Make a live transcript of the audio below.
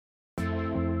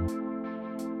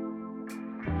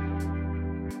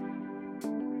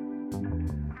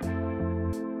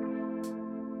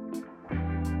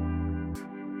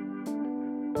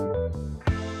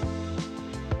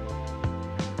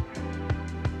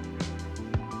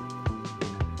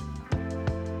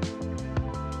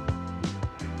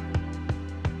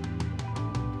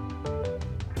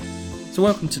So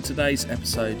welcome to today's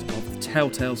episode of the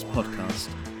Telltales podcast.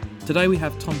 Today we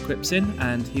have Tom Cripps in,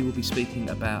 and he will be speaking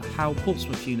about how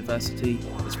Portsmouth University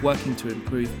is working to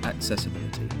improve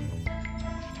accessibility.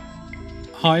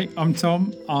 Hi, I'm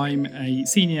Tom. I'm a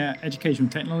senior educational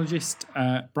technologist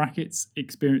at Brackets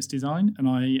Experience Design, and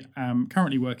I am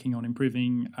currently working on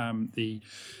improving the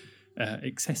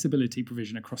accessibility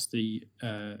provision across the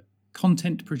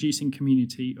content producing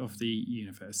community of the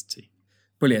university.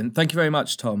 Brilliant. Thank you very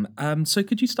much, Tom. So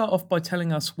could you start off by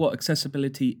telling us what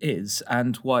accessibility is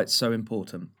and why it's so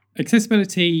important?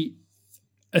 Accessibility,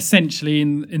 essentially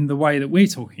in the way that we're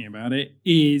talking about it,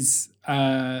 is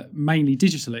mainly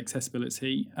digital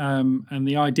accessibility. And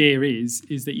the idea is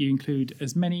that you include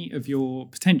as many of your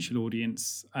potential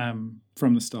audience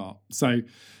from the start. So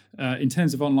in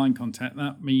terms of online content,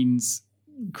 that means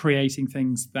creating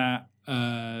things that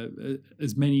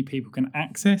as many people can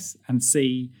access and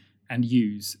see and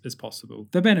use as possible.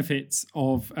 The benefits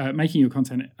of making your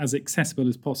content as accessible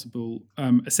as possible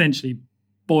essentially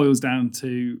boils down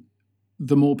to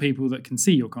the more people that can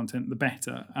see your content, the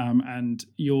better. And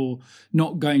you're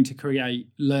not going to create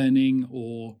learning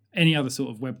or any other sort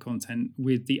of web content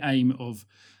with the aim of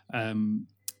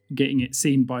getting it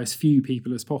seen by as few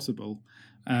people as possible.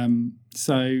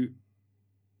 So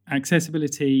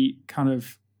accessibility kind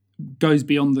of goes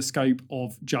beyond the scope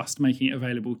of just making it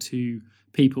available to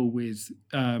people with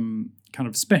kind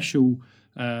of special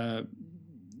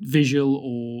visual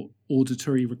or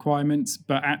auditory requirements.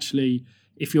 But actually,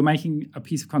 if you're making a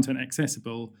piece of content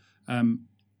accessible,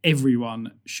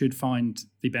 everyone should find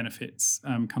the benefits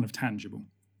kind of tangible.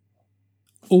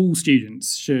 All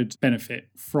students should benefit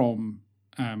from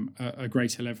a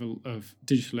greater level of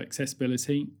digital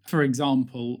accessibility. For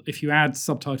example, if you add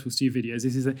subtitles to your videos,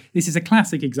 this is a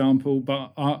classic example,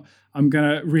 but I'm going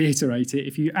to reiterate it.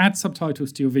 If you add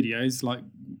subtitles to your videos, like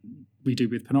we do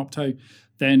with Panopto,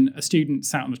 then a student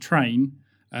sat on a train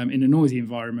in a noisy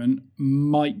environment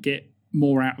might get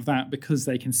more out of that because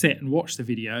they can sit and watch the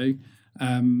video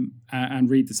and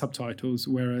read the subtitles,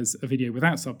 whereas a video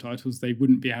without subtitles, they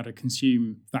wouldn't be able to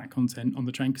consume that content on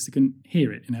the train because they couldn't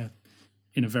hear it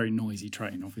in a very noisy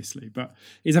train, obviously. But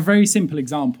it's a very simple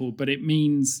example, but it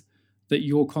means that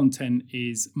your content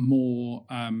is more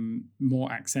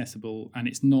accessible, and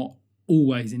it's not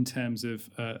always in terms of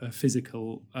a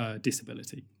physical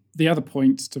disability. The other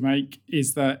point to make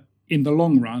is that in the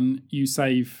long run, you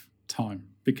save time,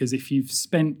 because if you've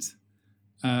spent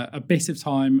a bit of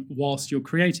time whilst you're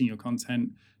creating your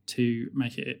content to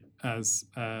make it as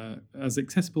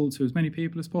accessible to as many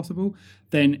people as possible,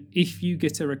 then if you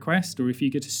get a request or if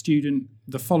you get a student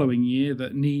the following year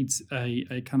that needs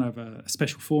a kind of a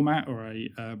special format or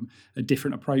a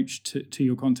different approach to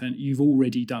your content, you've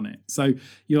already done it. So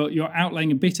you're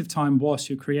outlaying a bit of time whilst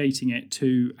you're creating it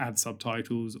to add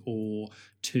subtitles or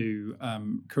to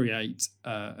create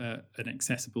an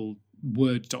accessible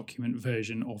Word document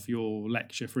version of your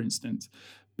lecture, for instance.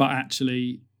 But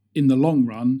actually, in the long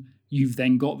run, you've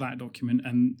then got that document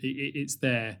and it's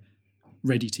there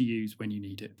ready to use when you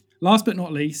need it. Last but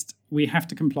not least, we have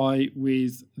to comply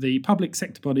with the public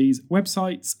sector body's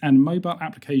Websites and Mobile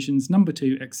Applications No.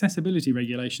 2 Accessibility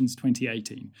Regulations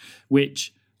 2018,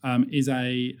 which is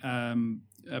a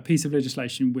piece of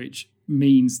legislation which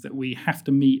means that we have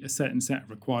to meet a certain set of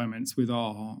requirements with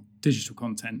our digital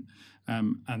content.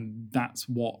 And that's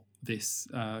what this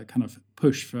kind of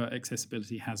push for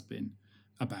accessibility has been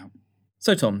about.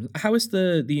 So Tom, how is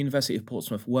the University of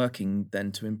Portsmouth working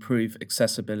then to improve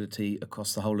accessibility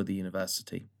across the whole of the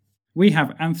university? We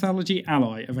have Anthology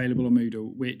Ally available on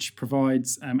Moodle, which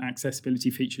provides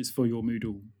accessibility features for your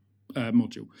Moodle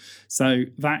module. So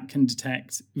that can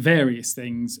detect various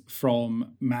things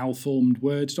from malformed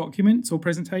Word documents or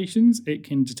presentations. It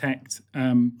can detect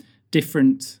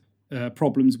different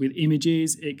problems with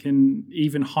images. It can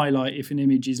even highlight if an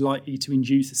image is likely to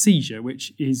induce a seizure,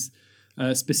 which is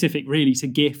specific really to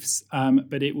GIFs,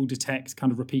 but it will detect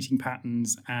kind of repeating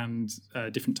patterns and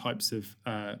different types of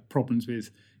problems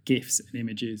with GIFs and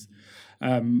images.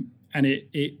 And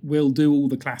it will do all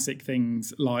the classic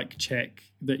things like check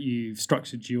that you've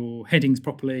structured your headings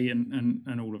properly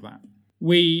and all of that.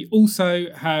 We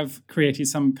also have created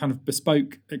some kind of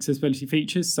bespoke accessibility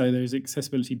features. So there's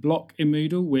accessibility block in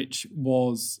Moodle, which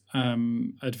was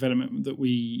a development that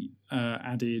we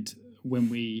added when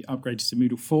we upgraded to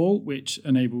Moodle 4, which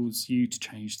enables you to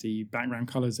change the background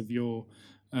colors of your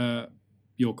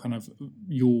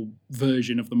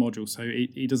version of the module. So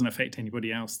it doesn't affect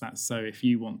anybody else. So if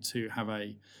you want to have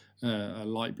a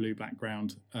light blue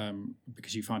background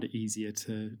because you find it easier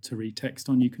to read text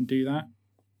on, you can do that.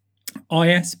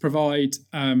 IS provide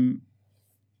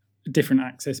different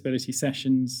accessibility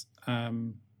sessions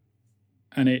and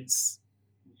it's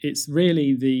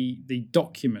really the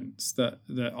documents that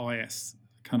IS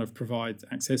kind of provide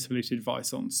accessibility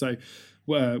advice on. So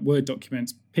Word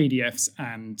documents, PDFs,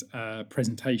 and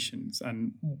presentations,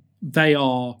 and they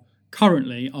are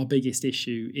currently our biggest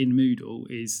issue in Moodle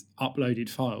is uploaded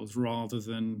files rather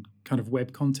than kind of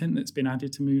web content that's been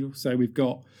added to Moodle. So we've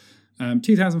got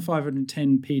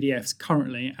 2,510 PDFs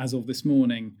currently, as of this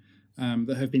morning,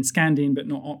 that have been scanned in but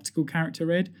not optical character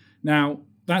read. Now,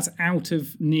 that's out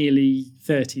of nearly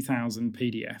 30,000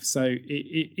 PDFs. So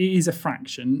it is a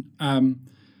fraction.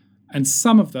 And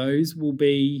some of those will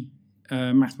be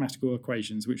mathematical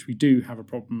equations, which we do have a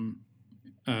problem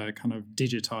kind of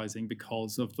digitizing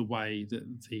because of the way that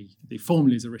the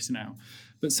formulas are written out.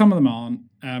 But some of them aren't.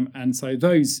 And so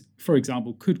those, for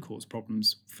example, could cause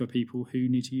problems for people who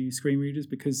need to use screen readers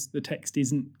because the text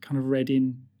isn't kind of read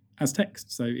in as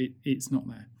text. So it's not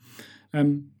there.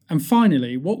 And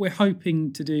finally, what we're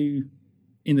hoping to do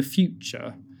in the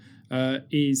future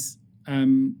is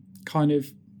kind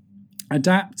of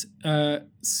adapt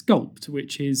Sculpt,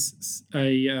 which is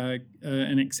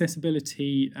an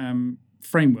accessibility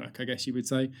framework, I guess you would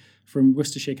say, from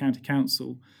Worcestershire County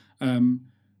Council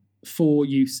for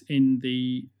use in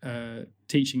the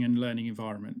teaching and learning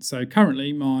environment. So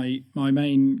currently my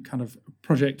main kind of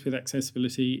project with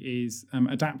accessibility is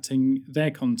adapting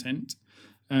their content.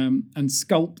 And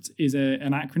Sculpt is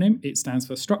an acronym. It stands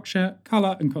for Structure,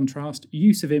 Colour and Contrast,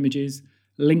 Use of Images,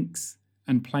 Links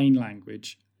and Plain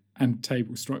Language, and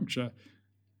Table Structure.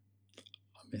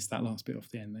 I missed that last bit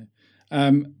off the end there.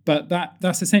 But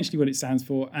that's essentially what it stands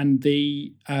for. And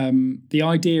the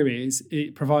idea is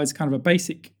it provides kind of a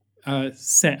basic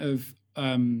set of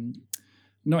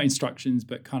not instructions,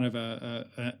 but kind of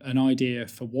an idea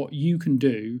for what you can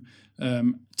do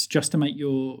just to make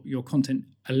your content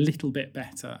a little bit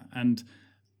better. And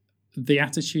the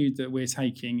attitude that we're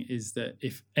taking is that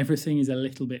if everything is a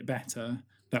little bit better,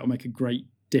 that will make a great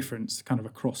difference kind of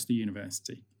across the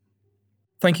university.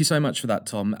 Thank you so much for that,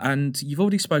 Tom. And you've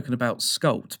already spoken about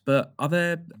Sculpt, but are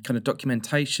there kind of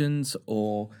documentations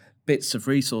or bits of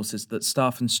resources that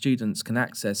staff and students can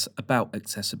access about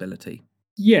accessibility?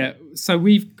 Yeah, so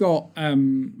we've got,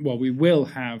 we will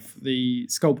have the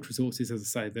Sculpt resources, as I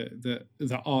say, that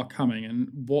are coming, and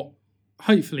what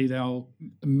hopefully they'll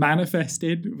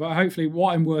manifested, but hopefully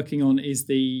what I'm working on is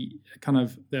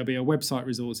there'll be a website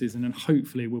resources, and then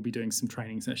hopefully we'll be doing some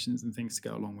training sessions and things to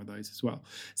go along with those as well.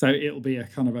 So it'll be a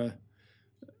kind of a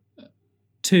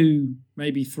 2,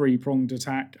 maybe 3-pronged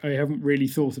attack. I haven't really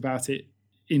thought about it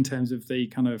in terms of the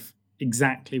kind of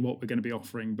exactly what we're going to be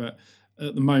offering, but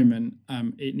at the moment,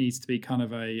 it needs to be kind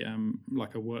of a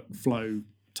like a workflow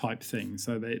type thing.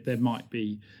 So there might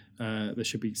be, there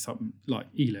should be some like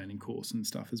e-learning course and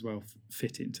stuff as well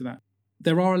fit into that.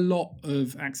 There are a lot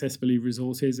of accessibility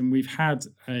resources, and we've had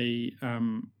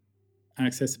an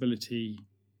accessibility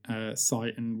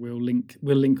site, and we'll link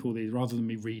all these rather than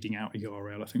me reading out a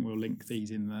URL. I think we'll link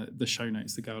these in the show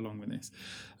notes that go along with this.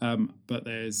 But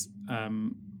there's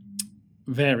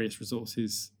various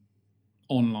resources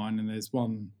online, and there's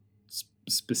one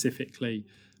specifically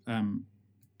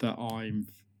that I'm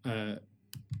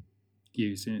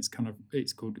used, and it's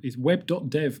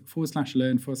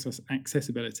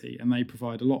web.dev/learn/accessibility, and they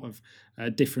provide a lot of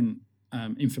different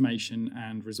information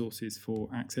and resources for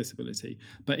accessibility.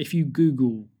 But if you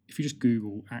just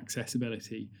Google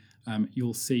accessibility,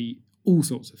 you'll see all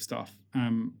sorts of stuff.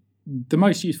 The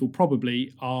most useful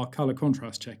probably are color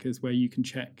contrast checkers, where you can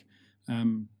check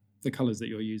the colours that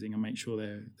you're using and make sure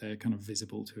they're kind of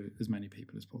visible to as many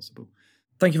people as possible.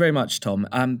 Thank you very much, Tom.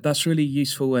 That's really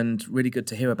useful and really good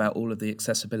to hear about all of the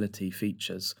accessibility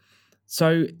features.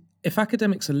 So if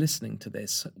academics are listening to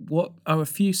this, what are a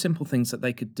few simple things that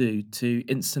they could do to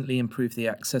instantly improve the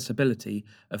accessibility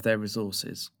of their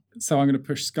resources? So I'm going to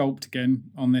push Sculpt again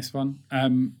on this one.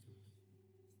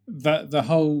 The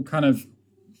whole kind of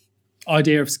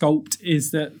idea of Sculpt is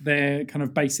that they're kind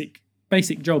of basic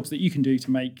jobs that you can do to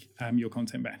make your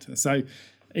content better. So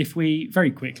if we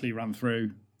very quickly run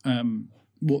through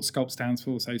what Sculpt stands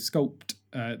for. So Sculpt,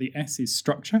 the S is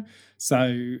structure.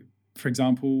 So, for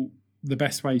example, the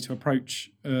best way to approach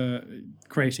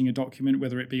creating a document,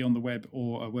 whether it be on the web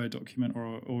or a Word document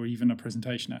or even a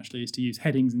presentation actually, is to use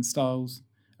headings and styles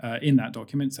in that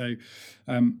document. So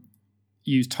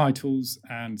use titles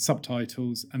and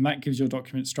subtitles, and that gives your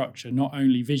document structure not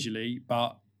only visually,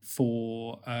 but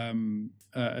for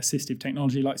assistive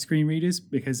technology like screen readers,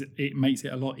 because it makes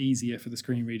it a lot easier for the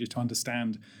screen reader to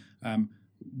understand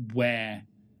where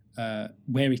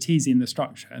it is in the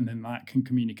structure, and then that can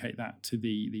communicate that to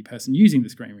the person using the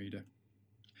screen reader.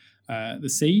 The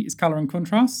C is colour and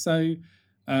contrast. So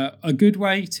A good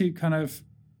way to kind of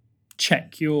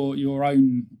check your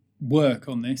own work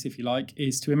on this, if you like,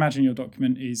 is to imagine your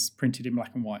document is printed in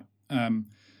black and white.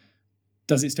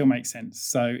 Does it still make sense?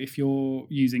 So if you're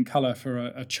using color for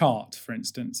a chart, for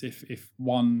instance, if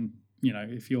one,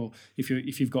 if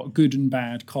you've got good and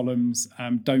bad columns,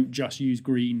 don't just use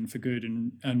green for good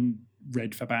and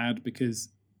red for bad, because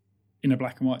in a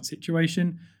black and white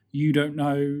situation, you don't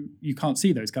know, you can't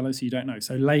see those colors, so you don't know.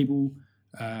 So label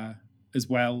as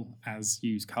well as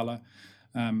use color,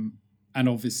 and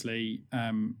obviously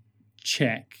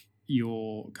check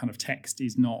your kind of text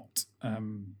is not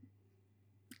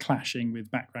clashing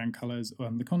with background colors,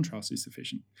 the contrast is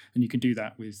sufficient. And you can do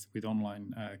that with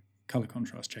online color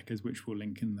contrast checkers, which we'll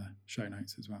link in the show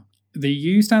notes as well. The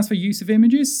U stands for use of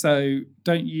images. So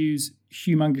don't use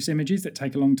humongous images that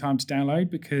take a long time to download,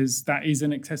 because that is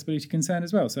an accessibility concern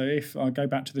as well. So if I go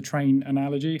back to the train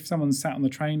analogy, if someone's sat on the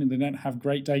train and they don't have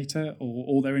great data,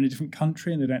 or they're in a different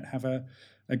country and they don't have a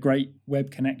great web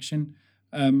connection,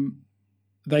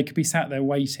 they could be sat there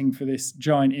waiting for this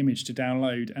giant image to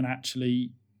download, and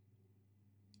actually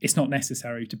it's not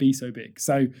necessary to be so big.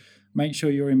 So make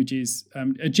sure your images,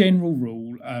 a general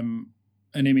rule,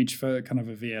 an image for kind of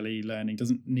a VLE learning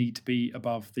doesn't need to be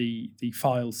above the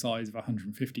file size of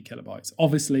 150 kilobytes.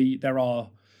 Obviously, there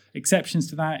are exceptions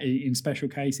to that in special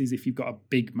cases. If you've got a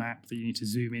big map that you need to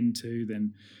zoom into,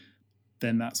 then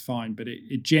that's fine. But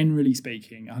it generally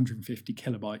speaking, 150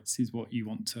 kilobytes is what you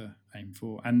want to aim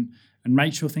for. And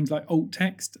make sure things like alt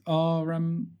text are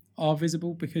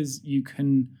visible, because you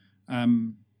can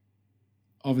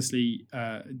obviously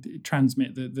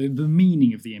transmit the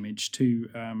meaning of the image to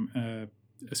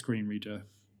a screen reader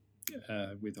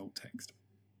with alt text.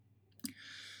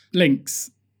 Links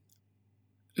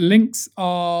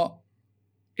are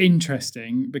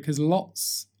interesting because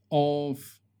lots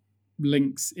of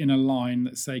links in a line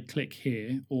that say click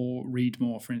here or read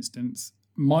more, for instance,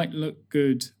 might look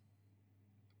good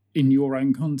in your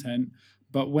own content,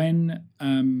 but when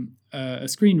a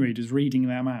screen reader is reading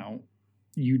them out,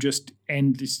 you just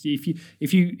endlessly,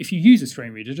 if you use a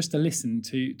screen reader just to listen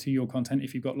to your content,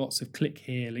 if you've got lots of click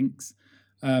here links,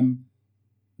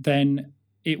 then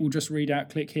it will just read out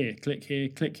click here, click here,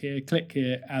 click here, click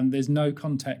here, and there's no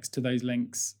context to those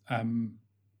links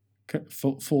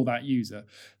for that user.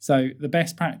 So the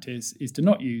best practice is to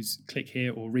not use click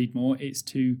here or read more. It's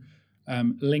to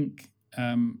link,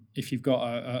 if you've got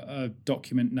a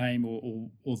document name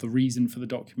or the reason for the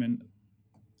document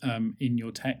in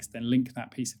your text, then link that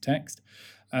piece of text.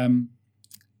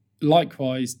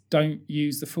 Likewise, don't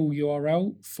use the full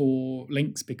URL for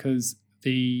links, because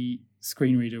the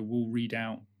screen reader will read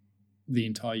out the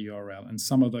entire URL, and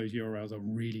some of those URLs are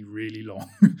really, really long.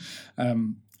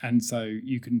 And so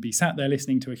you can be sat there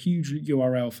listening to a huge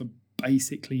URL for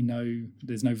basically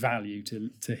there's no value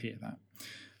to hear that.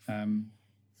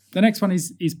 The next one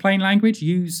is plain language.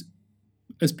 Use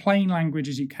as plain language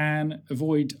as you can.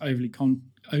 Avoid overly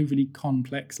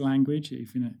complex language,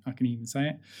 if I can even say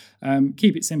it.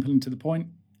 Keep it simple and to the point.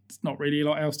 It's not really a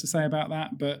lot else to say about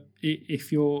that, but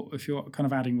if you're kind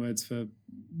of adding words for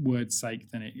words'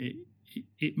 sake, then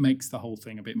it makes the whole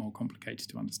thing a bit more complicated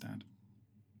to understand.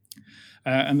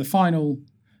 And the final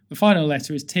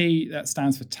letter is T. That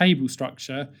stands for table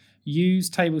structure. Use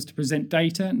tables to present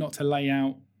data, not to lay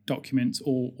out documents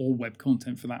or web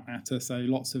content for that matter. So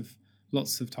lots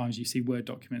of times you see Word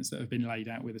documents that have been laid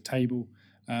out with a table.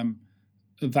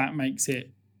 That makes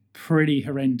it pretty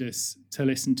horrendous to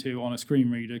listen to on a screen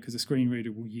reader, because a screen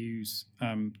reader will use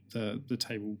the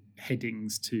table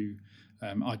headings to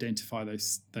identify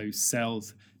those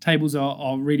cells. Tables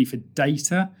are really for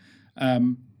data,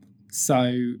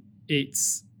 so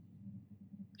it's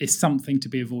something to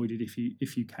be avoided if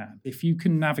you can. If you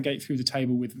can navigate through the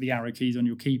table with the arrow keys on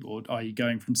your keyboard, i.e.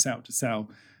 going from cell to cell,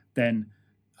 then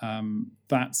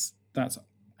that's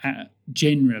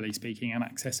generally speaking an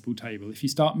accessible table. If you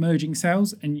start merging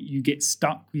cells and you get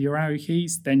stuck with your arrow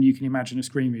keys, then you can imagine a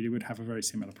screen reader would have a very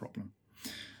similar problem.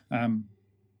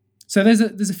 So there's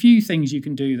a few things you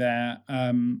can do there.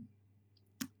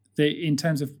 In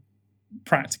terms of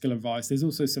practical advice, there's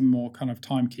also some more kind of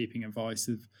timekeeping advice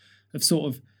of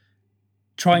sort of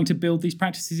trying to build these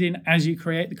practices in as you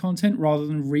create the content rather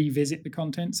than revisit the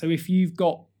content. So if you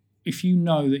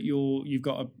know that you've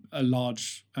got a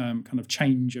large kind of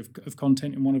change of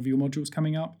content in one of your modules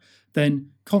coming up,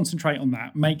 then concentrate on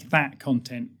that. Make that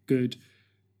content good.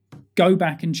 Go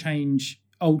back and change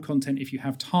old content if you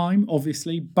have time,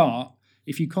 obviously, but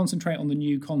if you concentrate on the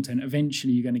new content,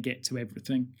 eventually you're going to get to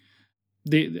everything.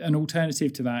 an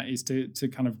alternative to that is to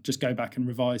kind of just go back and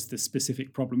revise the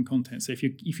specific problem content. So if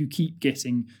you keep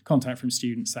getting contact from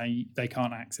students saying they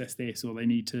can't access this or they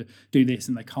need to do this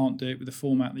and they can't do it with the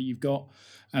format that you've got,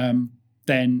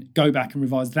 then go back and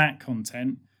revise that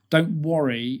content. Don't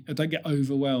worry, don't get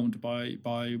overwhelmed by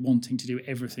wanting to do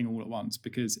everything all at once,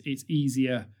 because it's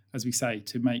easier, as we say,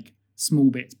 to make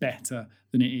small bits better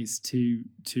than it is to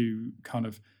kind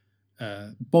of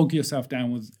bog yourself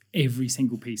down with every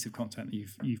single piece of content that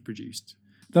you've produced.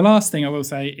 The last thing I will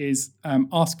say is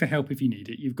ask for help if you need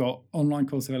it. You've got online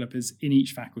course developers in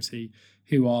each faculty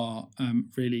who are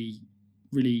really,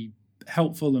 really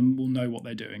helpful and will know what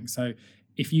they're doing. So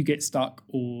if you get stuck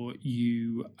or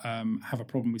you have a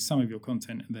problem with some of your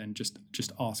content, then just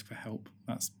ask for help.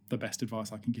 That's the best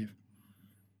advice I can give.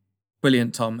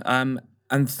 Brilliant, Tom.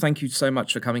 And thank you so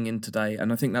much for coming in today.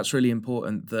 And I think that's really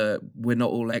important, that we're not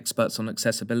all experts on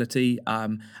accessibility,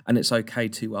 and it's okay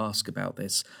to ask about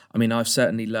this. I mean, I've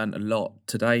certainly learned a lot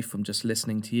today from just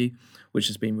listening to you, which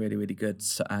has been really, really good.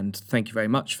 And thank you very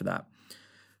much for that.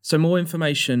 So more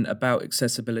information about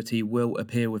accessibility will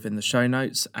appear within the show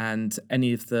notes, and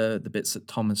any of the bits that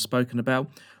Tom has spoken about,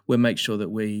 we'll make sure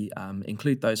that we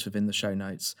include those within the show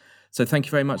notes. So thank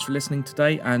you very much for listening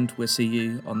today, and we'll see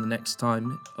you on the next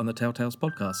time on the Telltales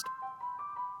podcast.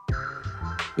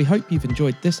 We hope you've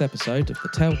enjoyed this episode of the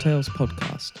Telltales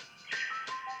podcast.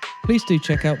 Please do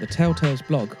check out the Telltales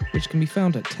blog, which can be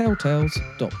found at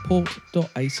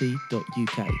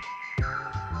telltales.port.ac.uk.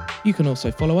 You can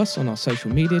also follow us on our social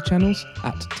media channels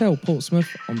at Tell Portsmouth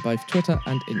on both Twitter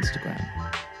and Instagram.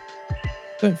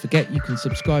 Don't forget you can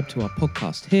subscribe to our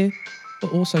podcast here,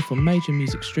 but also from major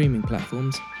music streaming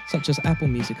platforms such as Apple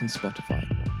Music and Spotify.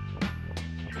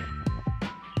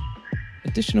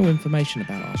 Additional information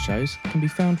about our shows can be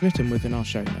found written within our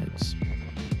show notes.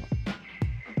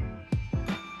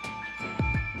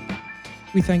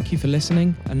 We thank you for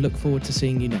listening and look forward to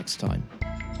seeing you next time.